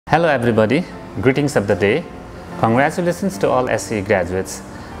Hello everybody, greetings of the day. Congratulations to all SE graduates.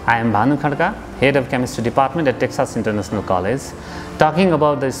 I am Bhanu Khadka, Head of Chemistry Department at Texas International College. Talking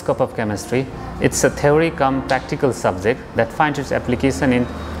about the scope of chemistry, it's a theory cum practical subject that finds its application in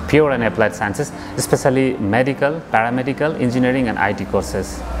pure and applied sciences, especially medical, paramedical, engineering and IT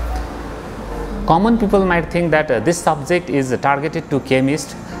courses. Common people might think that this subject is targeted to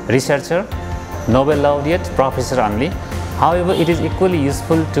chemist, researcher, Nobel laureate, professor only. However, it is equally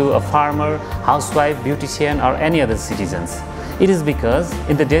useful to a farmer, housewife, beautician or any other citizens. It is because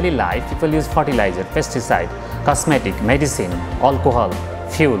in the daily life, people use fertilizer, pesticide, cosmetic, medicine, alcohol,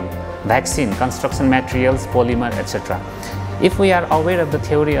 fuel, vaccine, construction materials, polymer, etc. If we are aware of the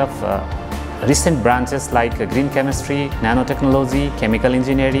theory of recent branches like green chemistry, nanotechnology, chemical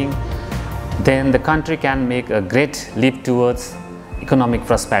engineering, then the country can make a great leap towards economic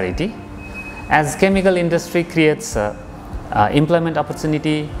prosperity. As chemical industry creates employment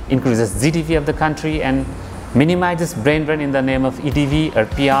opportunity, increases GDP of the country and minimizes brain drain in the name of EDV or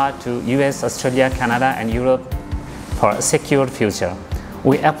PR to US, Australia, Canada and Europe for a secure future.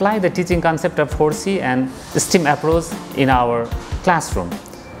 We apply the teaching concept of 4C and STEAM approach in our classroom.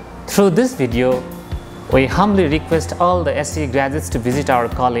 Through this video, we humbly request all the SE graduates to visit our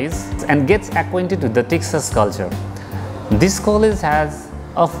college and get acquainted with the Texas culture. This college has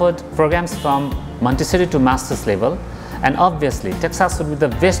offered programs from Montessori to master's level, and obviously Texas would be the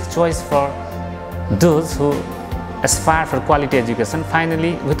best choice for those who aspire for quality education.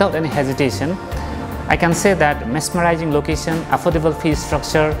 Finally, without any hesitation, I can say that mesmerizing location, affordable fee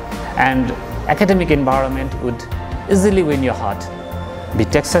structure and academic environment would easily win your heart. Be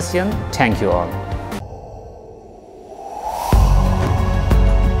Texasian. Thank you all.